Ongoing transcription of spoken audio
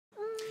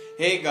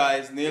Hey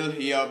guys, Nil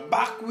here,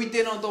 back with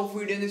another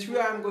video. In this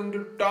video I am going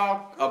to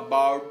talk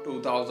about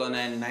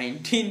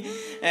 2019,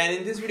 and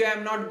in this video I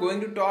am not going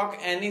to talk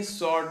any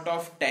sort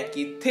of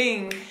techie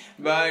thing,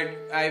 but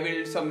I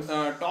will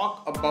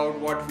talk about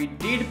what we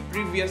did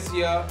previous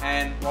year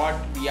and what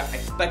we are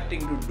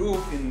expecting to do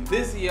in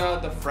this year,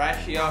 the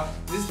fresh year.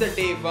 This is the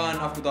day 1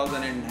 of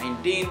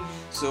 2019,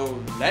 so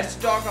let's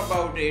talk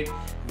about it.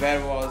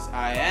 Where was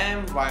I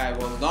am, why I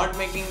was not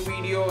making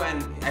video,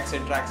 and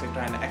etc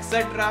and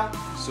etc.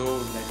 So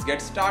let's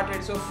get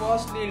started. So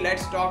firstly,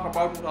 let's talk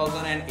about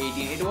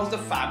 2018. It was the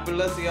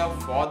fabulous year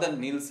for the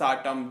Nil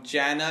Satam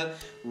channel.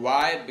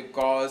 Why?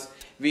 Because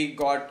we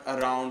got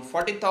around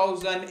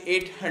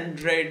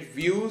 40,800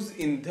 views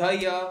in the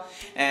year,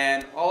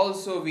 and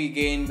also we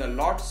gained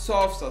lots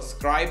of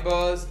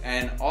subscribers,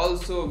 and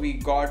also we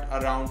got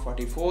around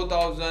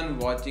 44,000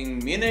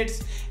 watching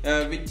minutes,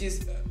 which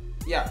is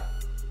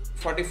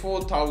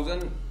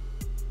 44,000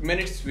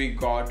 minutes we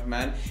got,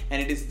 man,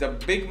 and it is the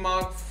big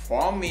mark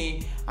for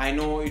me. I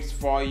know it's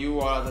for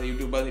you or other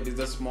YouTubers, it is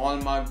a small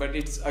mark, but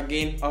it's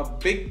again a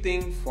big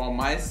thing for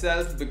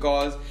myself,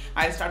 because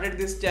I started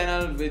this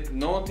channel with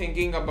no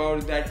thinking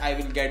about that I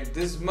will get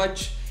this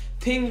much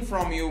thing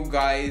from you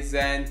guys,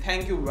 and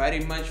thank you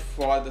very much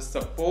for the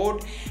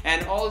support.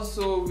 And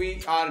also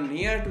we are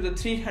near to the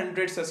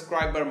 300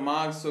 subscriber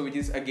mark, so which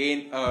is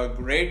again a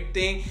great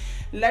thing.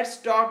 Let's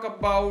talk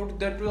about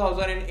the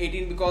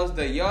 2018, because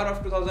the year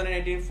of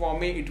 2018 for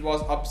me, it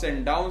was ups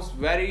and downs.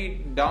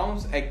 Very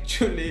downs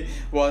actually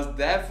was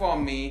there for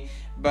me,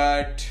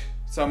 but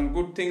some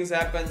good things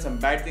happen, some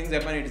bad things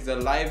happen. It is a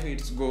life,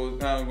 it's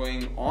going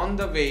on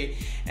the way.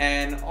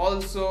 And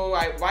also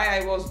why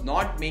I was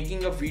not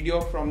making a video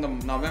from the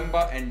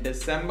November and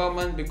December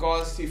month,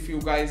 because if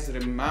you guys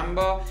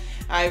remember,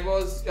 I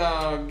was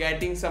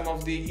getting some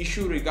of the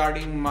issue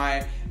regarding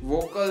my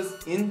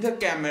vocals in the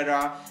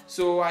camera.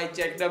 So I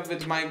checked up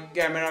with my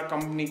camera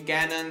company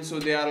Canon, so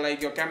they are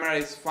like, your camera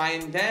is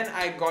fine. Then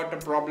I got a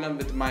problem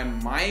with my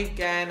mic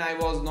and I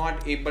was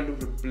not able to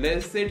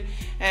replace it,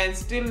 and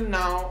still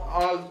now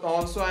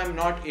also I am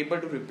not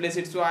able to replace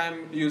it, so I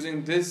am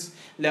using this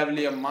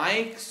lavalier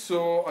mic.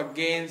 So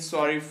again,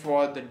 sorry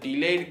for the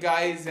delayed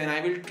guys, and I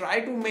will try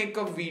to make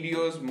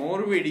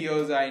more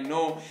videos, I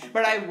know,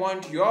 but I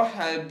want your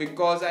help,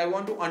 because I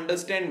want to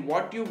understand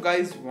what you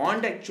guys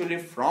want actually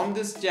from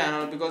this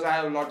channel, because I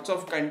have lots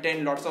of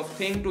content, lots of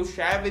things to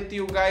share with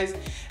you guys,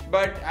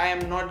 but I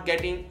am not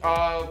getting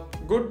a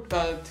good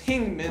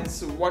thing,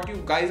 means what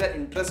you guys are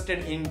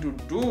interested in to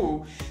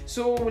do.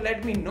 So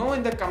let me know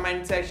in the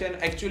comment section.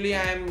 Actually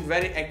I am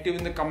very active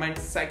in the comment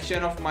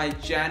section of my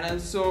channel,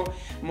 so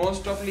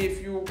most often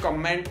if you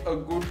comment a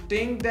good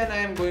thing, then I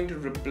am going to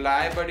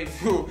reply, but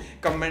if you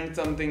comment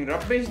something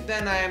rubbish,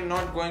 then I am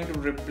not going to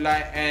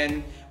reply.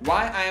 And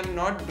why I am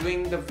not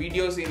doing the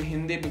videos in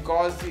Hindi,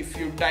 because if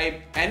you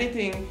type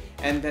anything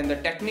and then the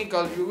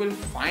technical, you will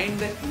find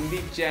the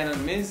Hindi channel,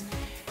 means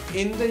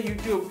in the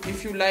YouTube,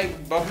 if you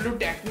like Bablu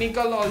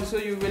Technical, also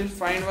you will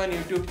find one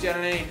YouTube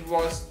channel,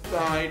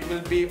 and it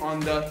will be on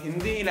the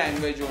Hindi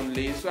language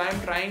only. So I am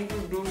trying to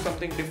do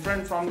something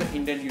different from the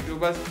Indian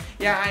YouTubers.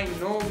 Yeah, I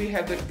know we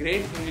have the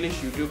great English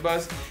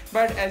YouTubers,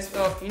 but as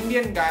an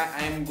Indian guy,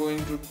 I am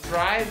going to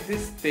try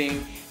this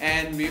thing.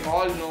 And we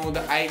all know the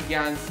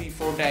iGyan,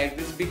 C4 Tag,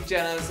 these big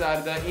channels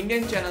are the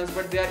Indian channels,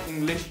 but they are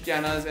English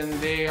channels and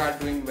they are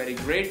doing very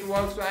great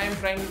work. So I am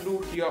trying to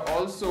do here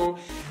also,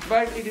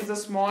 but it is a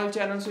small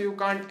channel, so you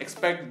can't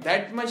expect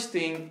that much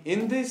thing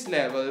in this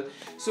level.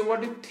 So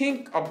what do you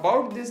think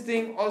about this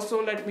thing?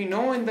 Also let me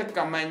know in the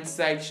comment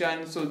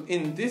section. So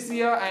in this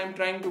year I am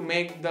trying to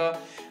make the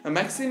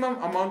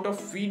maximum amount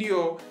of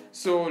video,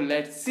 so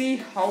let's see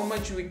how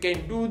much we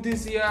can do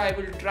this year. I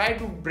will try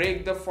to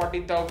break the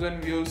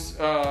 40,000 views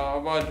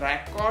our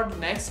record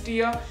next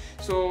year,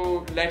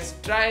 so let's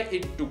try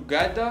it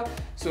together.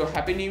 So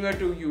happy new year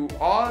to you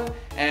all,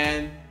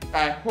 and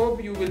I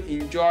hope you will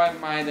enjoy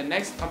the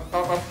next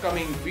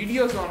upcoming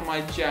videos on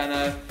my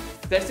channel.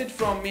 That's it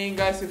from me,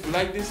 guys. If you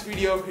like this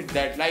video, hit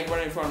that like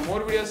button. If you want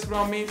more videos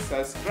from me,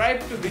 subscribe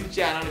to the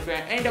channel. If you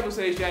have any double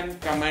suggestion,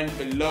 comment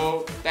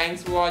below.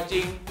 Thanks for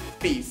watching.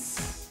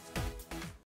 Peace.